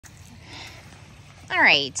All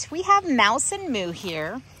right, we have Mouse and Moo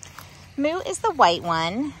here. Moo is the white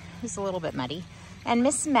one, who's a little bit muddy. And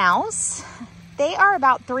Miss Mouse, they are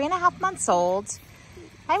about 3.5 months old.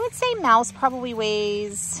 I would say Mouse probably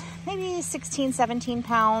weighs maybe 16, 17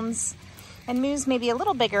 pounds. And Moo's maybe a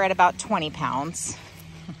little bigger at about 20 pounds.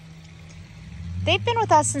 They've been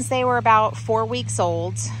with us since they were about 4 weeks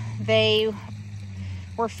old. They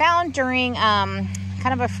were found during kind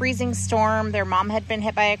of a freezing storm. Their mom had been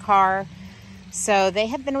hit by a car. So they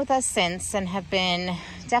have been with us since and have been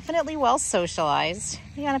definitely well socialized.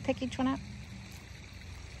 You want to pick each one up?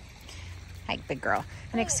 Hi, big girl.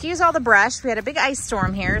 And excuse all the brush. We had a big ice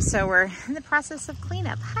storm here, so we're in the process of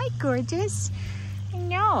cleanup. Hi, gorgeous. I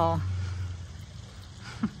know.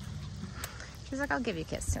 She's like, I'll give you a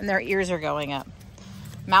kiss. And their ears are going up.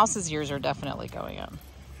 Mouse's ears are definitely going up.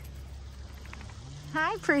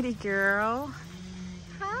 Hi, pretty girl.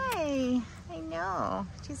 Hi. I know.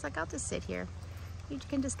 She's like, I'll just sit here. You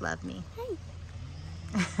can just love me.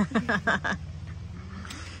 Hi.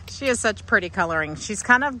 She has such pretty coloring. She's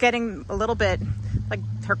kind of getting a little bit, like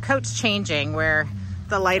her coat's changing where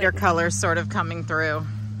the lighter color's sort of coming through.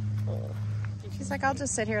 She's like, I'll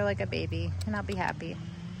just sit here like a baby and I'll be happy.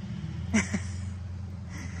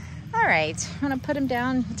 All right, I'm gonna put him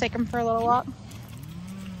down, take him for a little walk.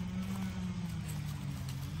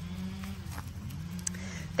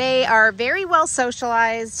 They are very well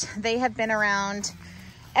socialized. They have been around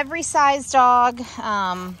every size dog.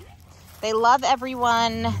 They love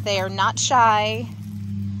everyone. They are not shy.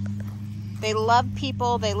 They love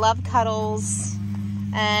people. They love cuddles.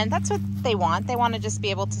 And that's what they want. They want to just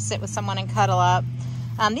be able to sit with someone and cuddle up.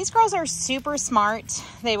 These girls are super smart.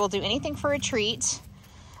 They will do anything for a treat.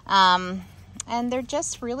 And they're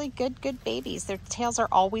just really good babies. Their tails are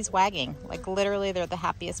always wagging. Like literally, they're the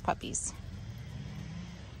happiest puppies.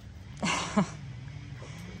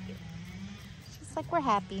 She's like, we're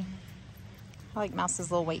happy. I like Mouse's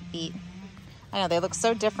little white feet. I know, they look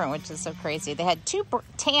so different, which is so crazy. They had 2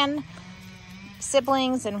 tan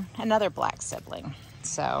siblings and another black sibling.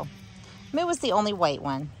 So Moo was the only white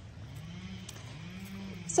one.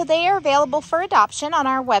 So they are available for adoption on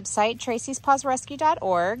our website,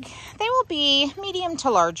 tracyspawsrescue.org. They will be medium to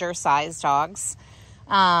larger size dogs.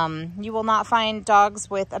 You will not find dogs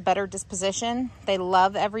with a better disposition. They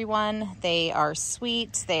love everyone. They are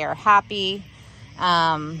sweet. They are happy.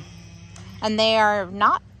 And they are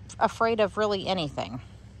not afraid of really anything.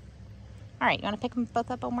 All right, you want to pick them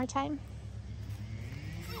both up one more time?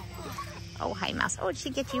 Oh, hi, Mouse. Oh, did she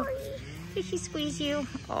get you? Did she squeeze you?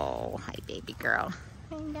 Oh, hi, baby girl.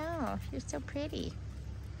 I know, you're so pretty.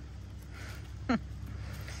 All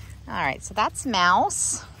right, so that's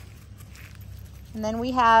Mouse. And then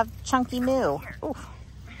we have Chunky Moo. Ooh,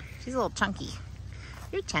 she's a little chunky.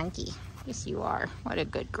 You're chunky. Yes, you are. What a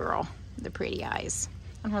good girl. The pretty eyes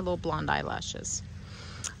and her little blonde eyelashes.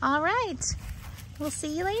 All right. We'll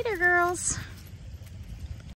see you later, girls.